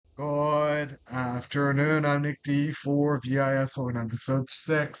afternoon. I'm Nick D for VIS. We're on episode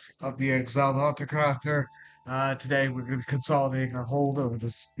 6 of the Exiled Aautokratir. Today we're going to be consolidating our hold over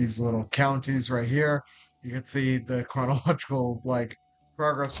these little counties right here. You can see the chronological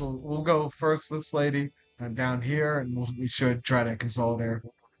progress. We'll go first this lady and down here, and we should try to consolidate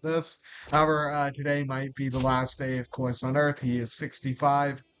this. However, today might be the last day of Cois on Earth. He is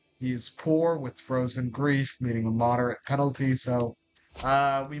 65. He is poor with frozen grief, meaning a moderate penalty. So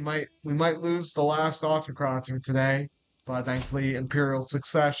we might lose the last Autocrator today, but thankfully Imperial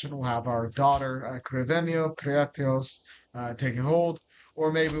Succession will have our daughter Crivenio Piretios taking hold,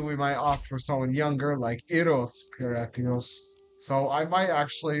 or maybe we might opt for someone younger like Eros Piretios. So I might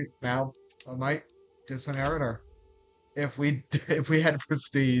actually now I might disinherit her if we if we had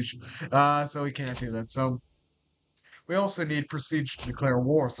prestige. So we can't do that. So we also need prestige to declare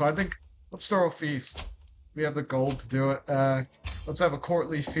war. So I think let's throw a feast. We have the gold to do it. Let's have a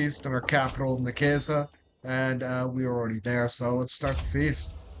courtly feast in our capital, Nicaea, and we were already there, so let's start the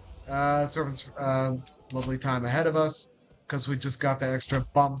feast. Servants, lovely time ahead of us, because we just got the extra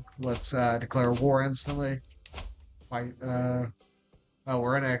bump. Let's declare war instantly. Fight. Oh,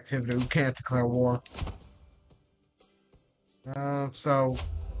 we're in activity. We can't declare war. So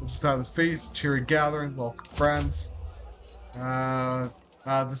we'll just have the feast, cheery gathering, welcome friends.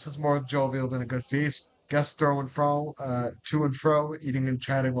 This is more jovial than a good feast. Guests throw and fro, to and fro, eating and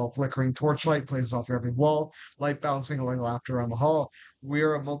chatting while flickering torchlight plays off every wall, light bouncing away laughter around the hall. We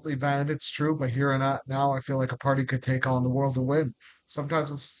are a monthly band, it's true, but here and now I feel like a party could take on the world and win.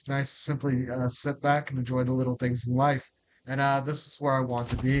 Sometimes it's nice to simply sit back and enjoy the little things in life. And this is where I want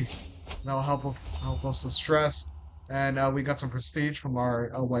to be. That'll help us with stress. And we got some prestige from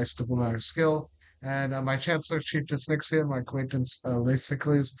our wife's diplomatic skill. And my Chancellor Chief Dyslexia and my acquaintance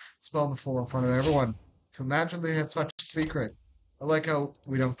Lasicles spelled the full in front of everyone. To imagine they had such a secret. I like how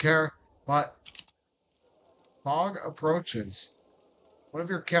we don't care, but fog approaches. One of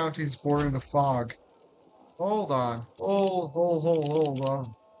your counties bordering the fog. Hold on.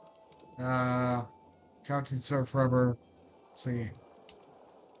 Hold on. Counties serve forever. Let's see.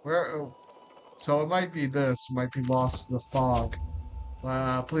 Where? Oh, so it might be this. Might be lost to the fog.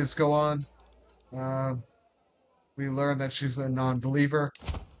 Please go on. Uh, we learned that she's a non-believer.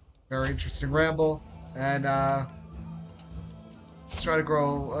 Very interesting ramble. And let's try to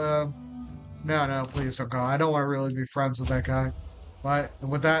grow. No, please don't go. I don't want to really be friends with that guy. But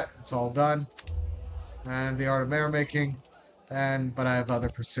with that, it's all done. And the art of merrymaking. But I have other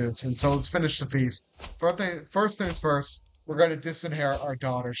pursuits. And so let's finish the feast. First things first, we're going to disinherit our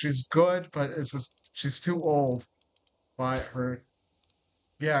daughter. She's good, but it's just she's too old. But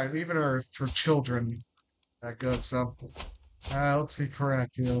yeah, even her children that good. So let's see,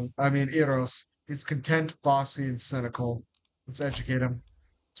 correct. I mean, Eros. He's content, bossy, and cynical. Let's educate him.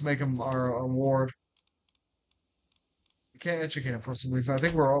 Let's make him our award. We can't educate him for some reason. I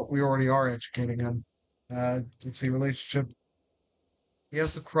think we already are educating him. Let's see, relationship. He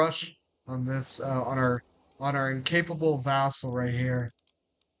has a crush on this on our incapable vassal right here.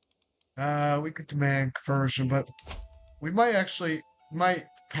 We could demand conversion, but we might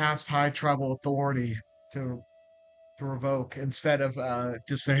pass high tribal authority to revoke instead of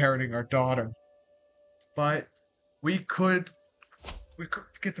disinheriting our daughter. But we could we could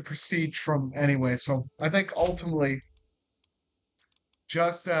get the prestige from anyway. So I think ultimately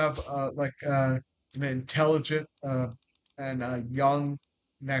just have an intelligent and young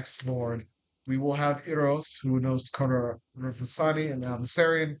next lord. We will have Eros, who knows Kona Rufusani and the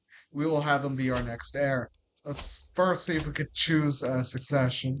Adversarian. We will have him be our next heir. Let's first see if we could choose a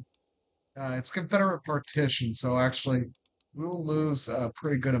succession. It's Confederate partition, so actually we will lose a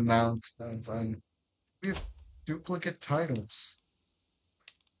pretty good amount of we have duplicate titles.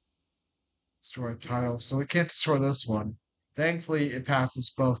 Destroy title, so we can't destroy this one. Thankfully, it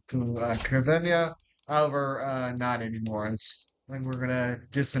passes both to Carvenia. However, not anymore. I think we're gonna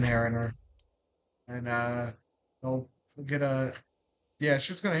disinherit her, and they'll get a. Yeah,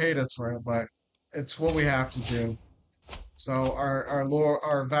 she's gonna hate us for it, but it's what we have to do. So our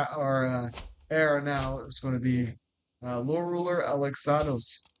heir now is going to be Lord Ruler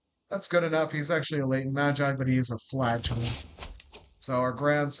Alexanos. That's good enough. He's actually a latent magi, but he is a flatulent. So our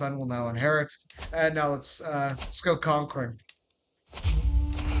grandson will now inherit. And now let's go conquering.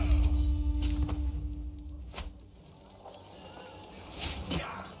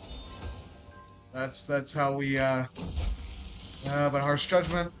 That's how we but harsh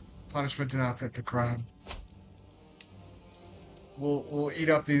judgment, punishment do not fit the crime. We'll eat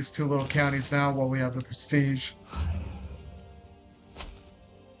up these two little counties now while we have the prestige.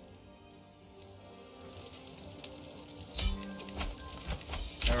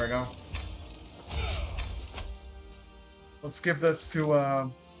 There we go. Let's give this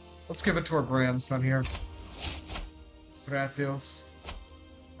to let's give it to our grandson here. Gratios.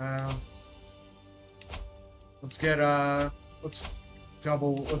 Uh, let's get let's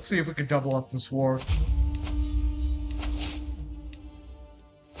let's see if we can double up this war.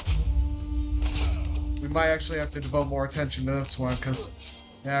 We might actually have to devote more attention to this one because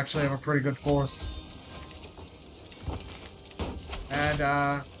they actually have a pretty good force. And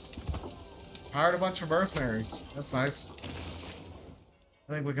hired a bunch of mercenaries. That's nice.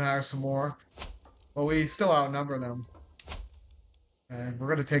 I think we can hire some more. But we still outnumber them. And we're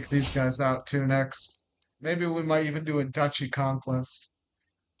going to take these guys out too next. Maybe we might even do a duchy conquest.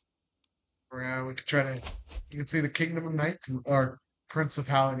 Or we could try to. You can see the Kingdom of Night or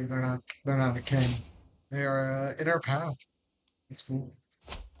Principality. They're not a king. They are in our path. It's cool.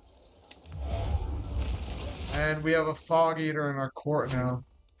 And we have a fog eater in our court now.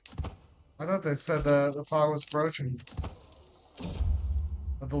 I thought they said the fog was approaching.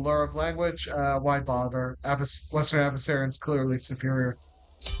 But the lure of language, why bother? Western Adversarian's clearly superior.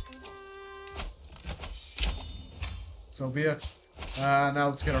 So be it. Now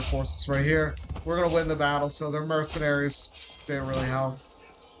let's get our forces right here. We're gonna win the battle, so their mercenaries didn't really help.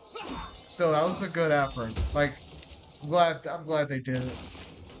 Still, that was a good effort. Like, I'm glad they did it.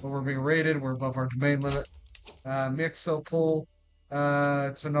 But we're being raided. We're above our domain limit. Mixopol.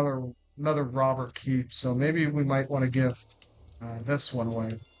 It's another robber keep. So maybe we might want to give this one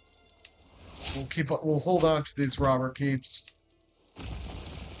away. We'll hold on to these robber keeps.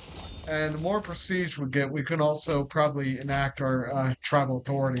 And the more prestige we get, we can also probably enact our tribal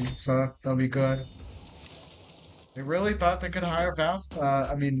authority, so that'll be good. They really thought they could hire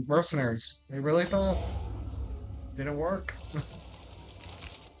mercenaries. They really thought. Didn't work.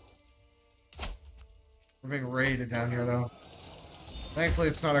 We're being raided down here, though. Thankfully,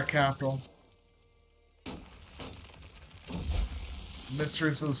 it's not our capital.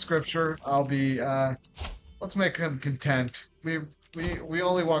 Mysteries of the Scripture. Let's make him content. We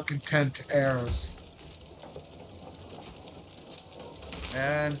only want content heirs.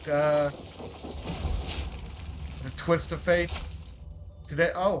 And a twist of fate.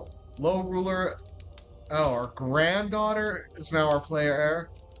 Today low ruler. Oh, our granddaughter is now our player heir.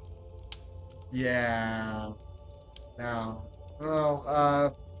 Yeah. Now.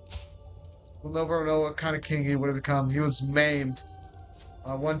 Well, we'll never know what kind of king he would have become. He was maimed.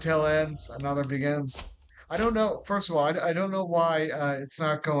 One tale ends, another begins. I don't know. First of all, I don't know why it's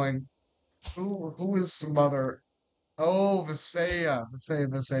not going. Who is the mother? Oh, Visaya.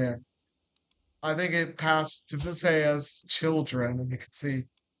 I think it passed to Visaya's children, and you can see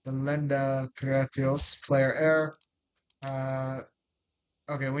Belenda Piratios, player heir.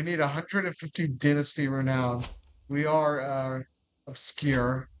 Okay, we need 150 dynasty renown. We are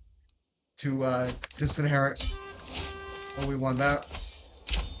obscure to disinherit. Oh, we won that.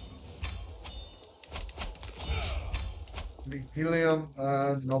 Helium,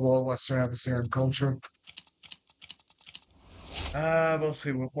 noble Western Adversarian culture. We'll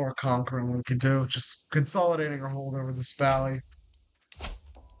see what more conquering we can do. Just consolidating our hold over this valley.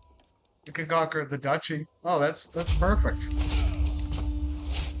 We can conquer the duchy. Oh, that's perfect.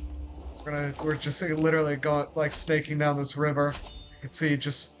 We're just literally going like snaking down this river. You can see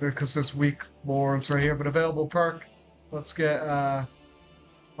just because there's weak lords right here, but available perk. Let's get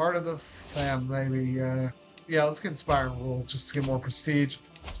part of the fam maybe. Yeah, let's get Inspiring Rule just to get more prestige.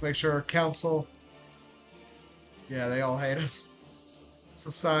 Let's make sure our council. Yeah, they all hate us. Let's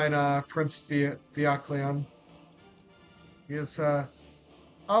assign Prince Diocleon. He is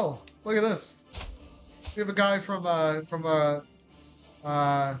oh, look at this. We have a guy from the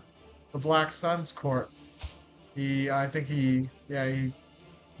Black Sun's court. I think he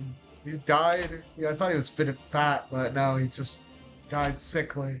died. Yeah, I thought he was fit and fat, but no, he just died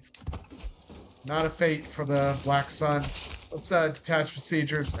sickly. Not a fate for the Black Sun. Let's detach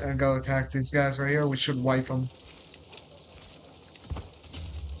besiegers and go attack these guys right here. We should wipe them.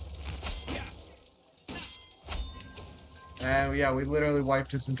 And yeah, we literally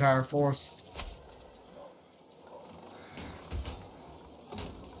wiped his entire force.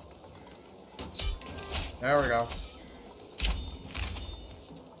 There we go.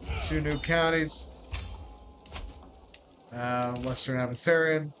 2 new counties. Western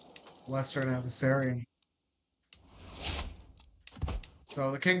Adversarian.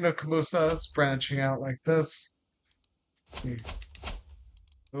 So the Kingdom of Camusa is branching out like this. Let's see.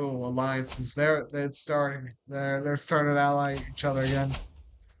 Ooh, alliances. They're starting. They're starting to ally each other again.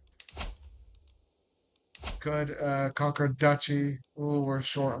 Could conquer duchy. Ooh, we're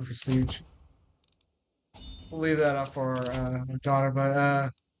short on prestige. We'll leave that up for our daughter,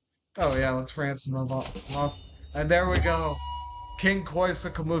 but oh yeah, let's ransom them off. And there we go. King Cois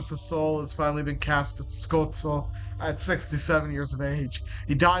of Camusa's soul has finally been cast at Scozzo at 67 years of age.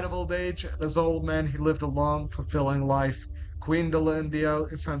 He died of old age, and as old man, he lived a long, fulfilling life. Queen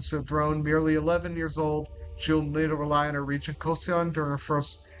Delendio is on the throne, merely 11 years old. She will need to rely on her regent Kosyan during her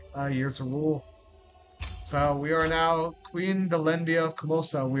first years of rule. So we are now Queen Delendia of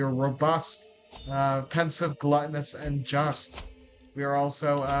Camusa. We are robust, pensive, gluttonous, and just. We are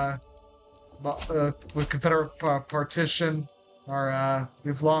also with Confederate partition,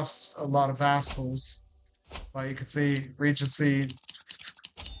 we've lost a lot of vassals, but you can see Regency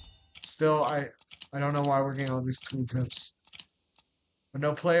still. I don't know why we're getting all these tooltips, but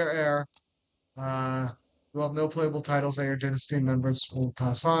no player heir. We have no playable titles. Heir dynasty members will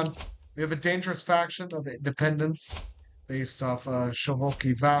pass on. We have a dangerous faction of independents based off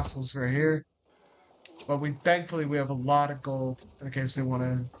Shovoki vassals right here. But thankfully we have a lot of gold in case they want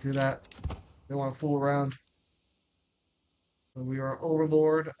to do that. They want to fool around. We are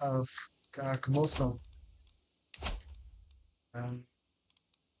overlord of Camusa. Um,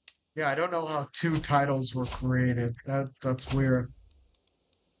 yeah, I don't know how two titles were created. That's weird.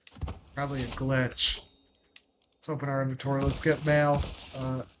 Probably a glitch. Let's open our inventory. Let's get mail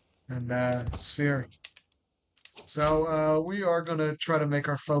and sphere. So we are gonna try to make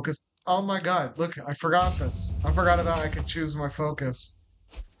our focus. Oh my God! Look, I forgot this. I forgot about I can choose my focus.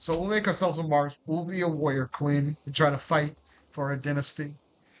 So we'll make ourselves a march. We'll be a warrior queen and try to fight for a dynasty.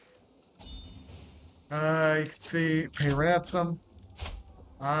 You can see pay ransom.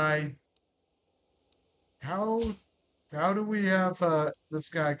 I how how do we have this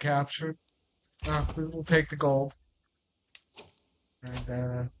guy captured? We'll take the gold.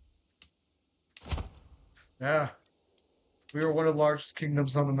 And yeah, we are one of the largest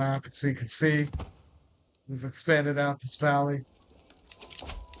kingdoms on the map, so you can see we've expanded out this valley.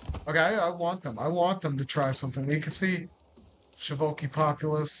 Okay, I want them. I want them to try something. You can see Shavoki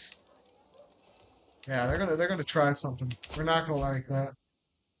populace. Yeah, they're gonna try something. We're not gonna like that.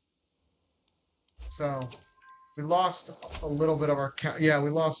 So we lost a little bit of our yeah, we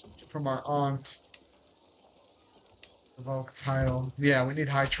lost from our aunt. Revoke title. Yeah, we need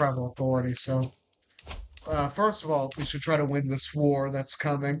high tribal authority. So first of all, we should try to win this war that's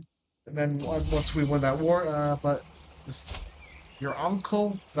coming. And then once we win that war, but just your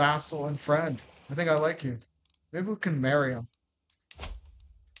uncle, vassal, and friend. I think I like you. Maybe we can marry him.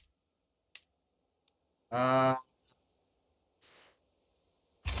 Uh,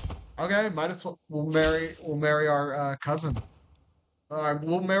 okay, might as well. We'll marry our cousin.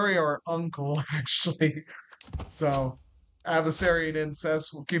 We'll marry our uncle actually. So, adversary and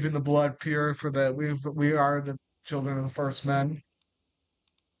incest. We're keeping the blood pure for that. We are the children of the first men.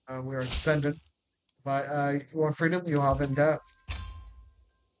 We are descended by. You want freedom? You have in death.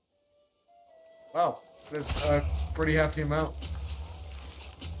 Wow, that's a pretty hefty amount.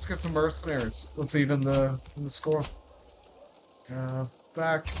 Let's get some mercenaries. Let's even the score. Uh,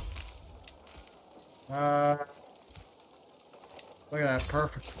 back. Uh, look at that,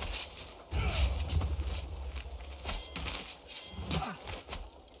 perfect.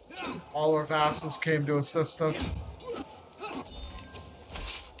 All our vassals came to assist us.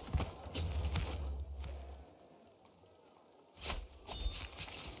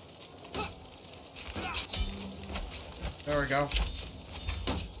 There we go.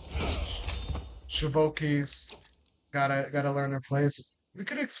 Shavokis gotta learn their place. We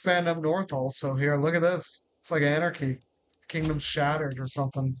could expand up north also here. Look at this. It's like anarchy. Kingdom shattered or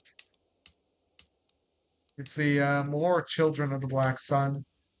something. You can see more children of the Black Sun.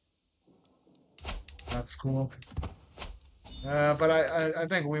 That's cool. But I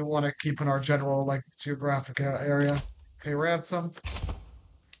think we want to keep in our general like geographic area. Pay ransom.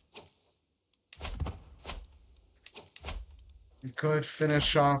 You could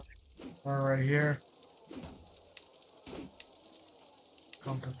finish off right here.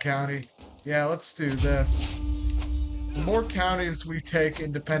 Concord County. Yeah, let's do this. The more counties we take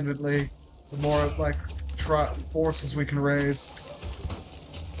independently, the more like forces we can raise.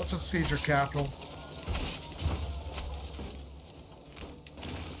 Let's just siege your capital.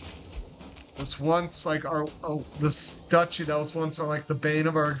 This once like this duchy that was once like the bane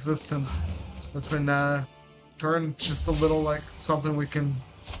of our existence has been turned just a little like something we can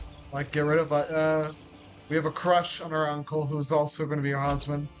like get rid of. But we have a crush on our uncle who's also going to be our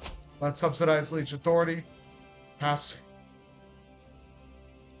husband. Let's subsidize liege authority. Pass.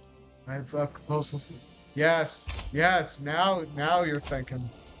 I have proposals. Yes, yes. Now you're thinking.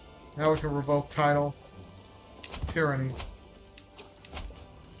 Now we can revoke title. Tyranny.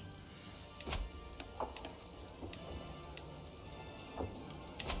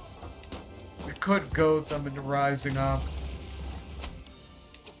 could goad them into rising up.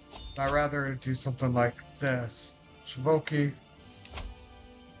 I'd rather do something like this. Shivoki.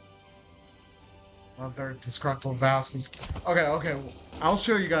 Other disgruntled vassals. Okay, okay. I'll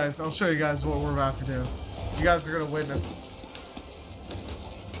show you guys. I'll show you guys what we're about to do. You guys are gonna witness.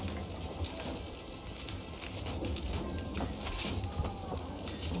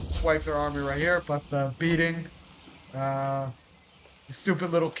 Let's wipe their army right here, but the beating. You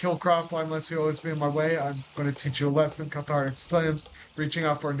stupid little kill crop, why must you always be in my way? I'm going to teach you a lesson, Cathar exclaims, reaching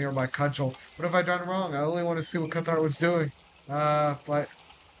out for a nearby cudgel. What have I done wrong? I only want to see what Cathar was doing. But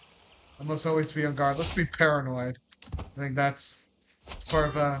I must always be on guard. Let's be paranoid. I think that's part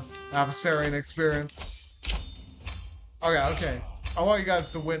of a adversarian experience. Okay, okay. I want you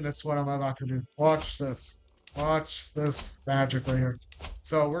guys to witness what I'm about to do. Watch this. Watch this magic right here.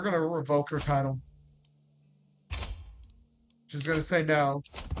 So we're going to revoke her title. She's going to say no.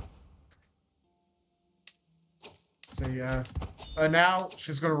 So yeah. Now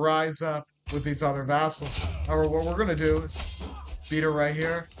she's going to rise up with these other vassals. However, what we're going to do is beat her right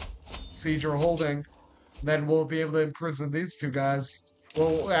here. Siege her holding. Then we'll be able to imprison these two guys.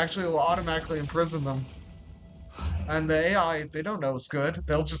 Well, actually, we'll automatically imprison them. And the AI, they don't know it's good.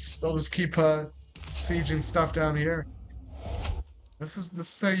 They'll just keep sieging stuff down here. This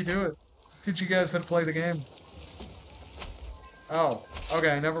is how you do it. Teach you guys how to play the game. Oh,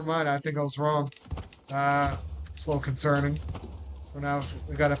 okay, never mind. I think I was wrong. It's a little concerning. So now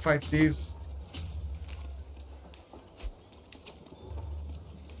we gotta fight these.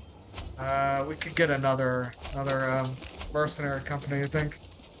 We could get another mercenary company, I think.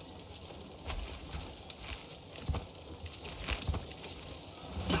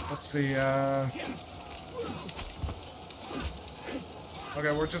 Let's see,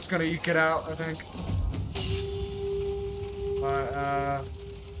 okay, we're just gonna eke it out, I think.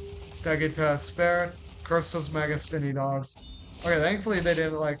 Stagita Spirit, curse those Magastini dogs. Okay, thankfully they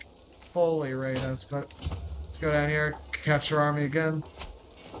didn't, like, fully raid us, but let's go down here, catch their army again.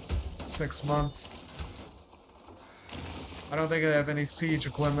 6 months. I don't think they have any siege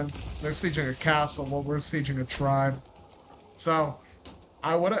equipment. They're sieging a castle, while we're sieging a tribe. So,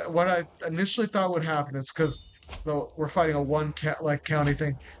 what I initially thought would happen is because we're fighting a county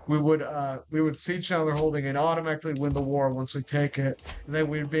thing, we would siege down their holding and automatically win the war once we take it, and then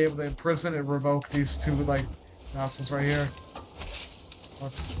we'd be able to imprison and revoke these two vassals right here.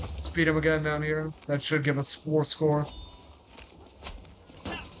 Let's beat them again down here. That should give us 4 score.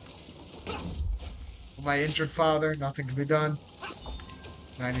 My injured father, nothing can be done.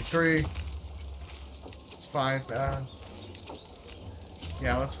 93. It's fine.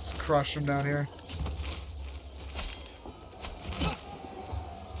 Yeah, let's just crush him down here.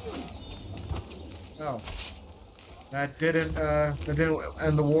 Oh. That didn't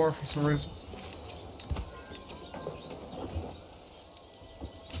end the war for some reason.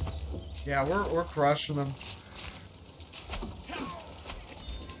 Yeah, we're crushing them.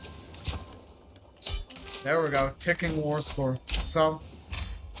 There we go, ticking war score. So,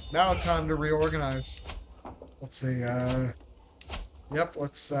 now time to reorganize. Let's see, yep,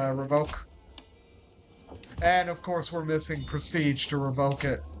 let's revoke. And of course we're missing prestige to revoke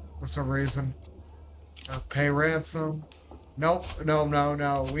it for some reason. Pay ransom. Nope,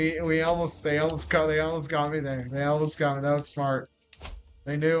 no. They almost got me there. They almost got me. That was smart.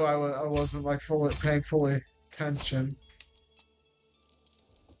 They knew I wasn't like paying full attention.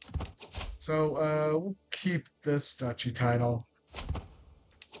 So we'll keep this duchy title.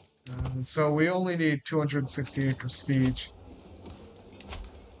 So we only need 268 prestige.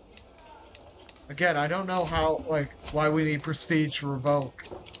 Again, I don't know why we need prestige to revoke.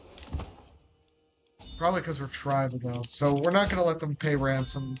 Probably because we're tribal, though. So we're not going to let them pay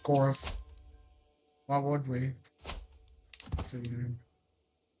ransom, of course. Why would we? Let's see.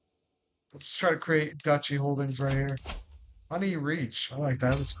 Let's just try to create duchy holdings right here. Honey Reach. I like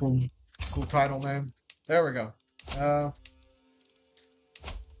that. That's cool. Cool title name. There we go.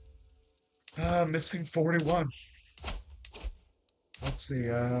 Missing 41. Let's see.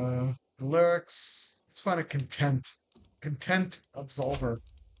 The lyrics. Let's find a content. Content Absolver.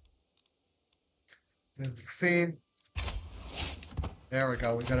 The scene. There we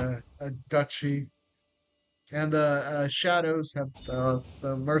go. We got a duchy. And the Shadows have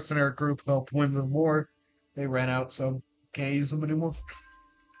the mercenary group helped win the war. They ran out, so can't use them anymore.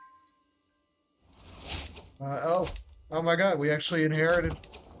 Oh my god, we actually inherited.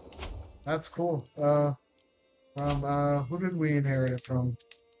 That's cool. From who did we inherit it from?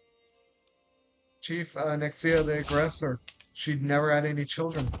 Chief Nexia the Aggressor. She'd never had any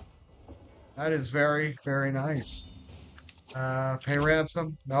children. That is very, very nice. Pay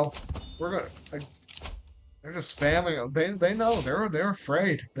ransom? Nope. we're gonna. They're just spamming. They know. They're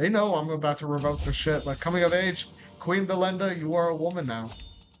afraid. They know I'm about to revoke their shit. But coming of age, Queen Delenda, you are a woman now.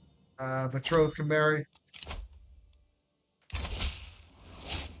 Betrothed can marry.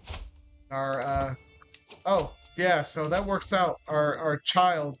 Our oh yeah, so that works out. Our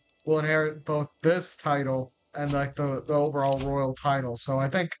child will inherit both this title and like the overall royal title. So I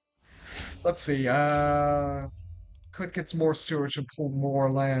think let's see. Could get some more stewardship, pull more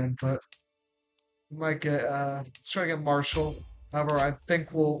land, but we might get let's try to get Marshall. However, I think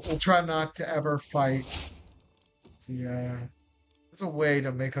we'll try not to ever fight. Let's see, there's a way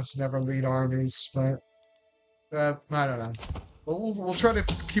to make us never lead armies, but I don't know. But we'll try to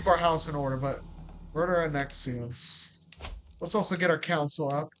keep our house in order, but murder Annexius. Let's also get our council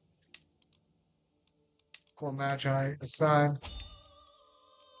up. Core Magi assign.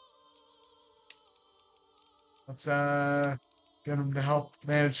 Let's get them to help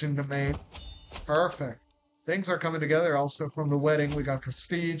managing the main. Perfect. Things are coming together also from the wedding. We got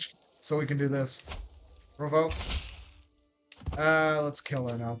prestige, so we can do this. Revoke. Let's kill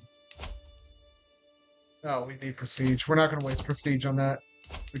her now. No, we need prestige. We're not going to waste prestige on that.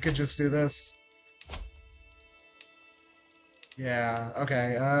 We could just do this. Yeah,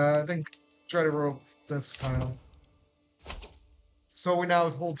 okay. I think try to roll this tile. So we now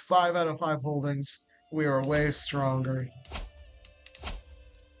hold 5 out of 5 holdings. We are way stronger.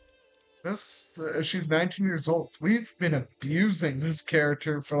 She's 19 years old. We've been abusing this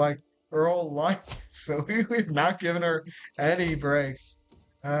character for like her whole life. So we've not given her any breaks.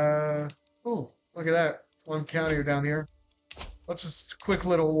 Oh, look at that. One counter down here. Let's just quick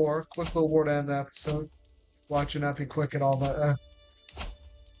little war to end the episode. Watching not be quick at all, but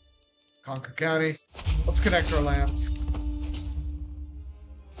Conquer County. Let's connect our lands.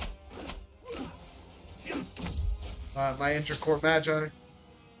 My Intercourt Magi.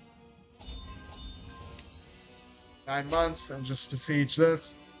 9 months, and just besiege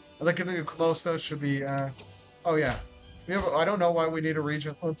this. I think a new Camosta should be, oh yeah. I don't know why we need a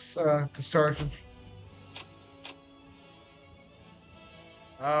regent. Let's, discharge him.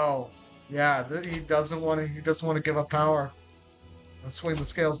 Oh, yeah, he doesn't want to give up power. Let's swing the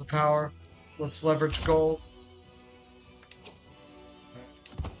scales of power. Let's leverage gold.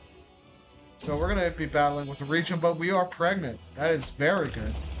 So we're gonna be battling with the regent, but we are pregnant. That is very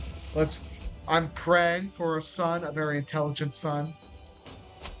good. I'm praying for a son, a very intelligent son.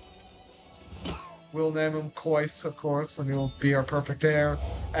 We'll name him Cois, of course, and he'll be our perfect heir.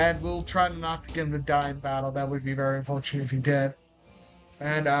 And we'll try not to get him to die in battle. That would be very unfortunate if he did.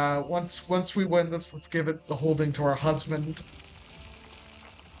 And once we win this, let's give it the holding to our husband.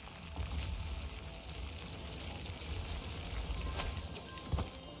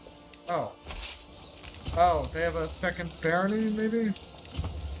 Oh. Oh, they have a second barony, maybe?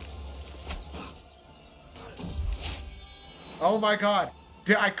 Oh my god.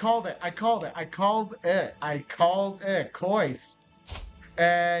 I called it. I called it. I called it. I called it. Cois.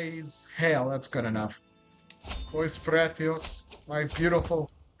 He's hail. That's good enough. Cois Pretios, my beautiful,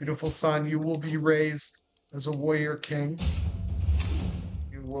 beautiful son, you will be raised as a warrior king.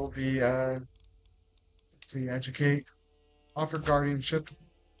 You will be, let's see, educate, offer guardianship.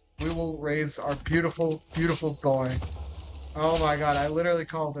 We will raise our beautiful, beautiful boy. Oh my god, I literally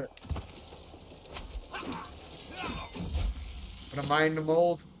called it. Put a mind to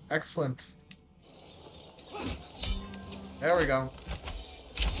mold. Excellent. There we go.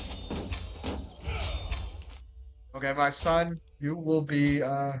 Okay, my son, you will be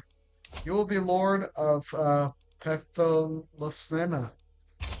Lord of Petholasnena.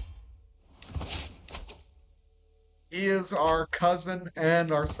 He is our cousin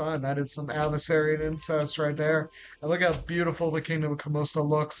and our son. That is some Aautokratir incest right there. And look how beautiful the Kingdom of Camosta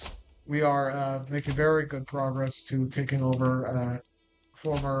looks. We are making very good progress to taking over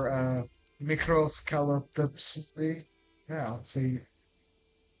former Mikros Kalatipsli. Yeah, let's see.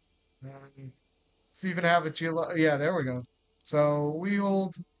 Let's even have a geolo. Yeah, there we go. So we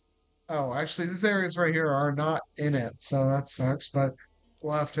hold. Oh, actually, these areas right here are not in it, so that sucks. But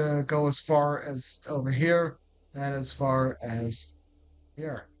we'll have to go as far as over here and as far as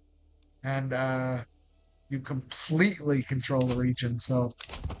here. And you completely control the region. So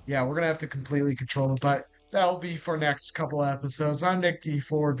yeah, we're gonna have to completely control it, but that'll be for next couple episodes. I'm Nick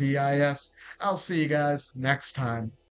D4BIS. I'll see you guys next time.